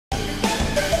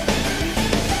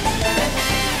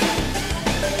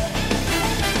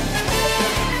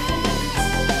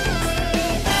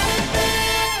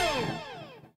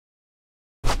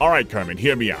Alright, Kermit,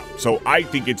 hear me out. So I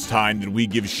think it's time that we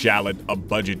give Shallot a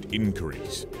budget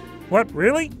increase. What,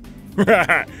 really?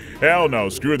 Hell no,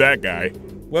 screw that guy.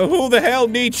 Well, who the hell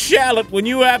needs Shallot when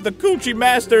you have the Coochie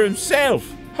Master himself?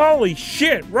 Holy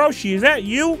shit, Roshi, is that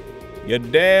you? You're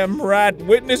damn right.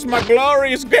 Witness my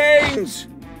glorious gains.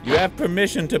 You have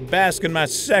permission to bask in my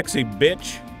sexy,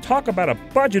 bitch. Talk about a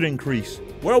budget increase.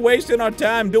 We're wasting our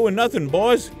time doing nothing,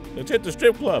 boys. Let's hit the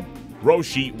strip club.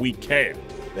 Roshi, we can't.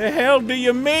 The hell do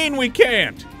you mean we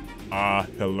can't?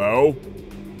 Hello?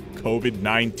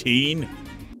 COVID-19?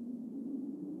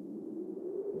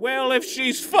 Well, if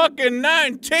she's fucking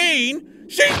 19,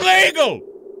 she's legal!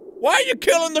 Why are you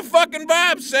killing the fucking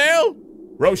vibe, Sal?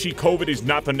 Roshi, COVID is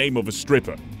not the name of a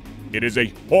stripper. It is a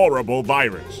horrible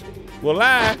virus. Well,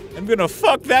 I am gonna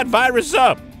fuck that virus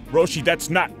up. Roshi, that's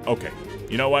not... Okay,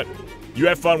 you know what? You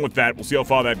have fun with that. We'll see how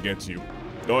far that gets you.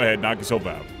 Go ahead, knock yourself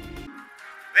out.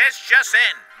 This just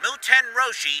in. Muten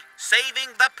Roshi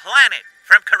saving the planet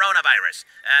from coronavirus.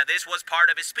 This was part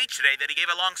of his speech today that he gave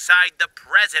alongside the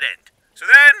president. So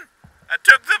then, I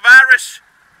took the virus,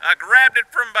 I grabbed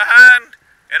it from behind,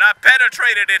 and I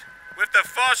penetrated it with the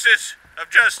forces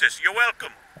of justice. You're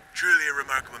welcome. Truly a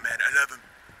remarkable man. I love him.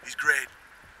 He's great.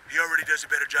 He already does a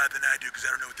better job than I do because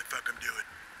I don't know what the fuck I'm doing.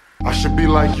 I should be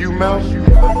like you, Melv.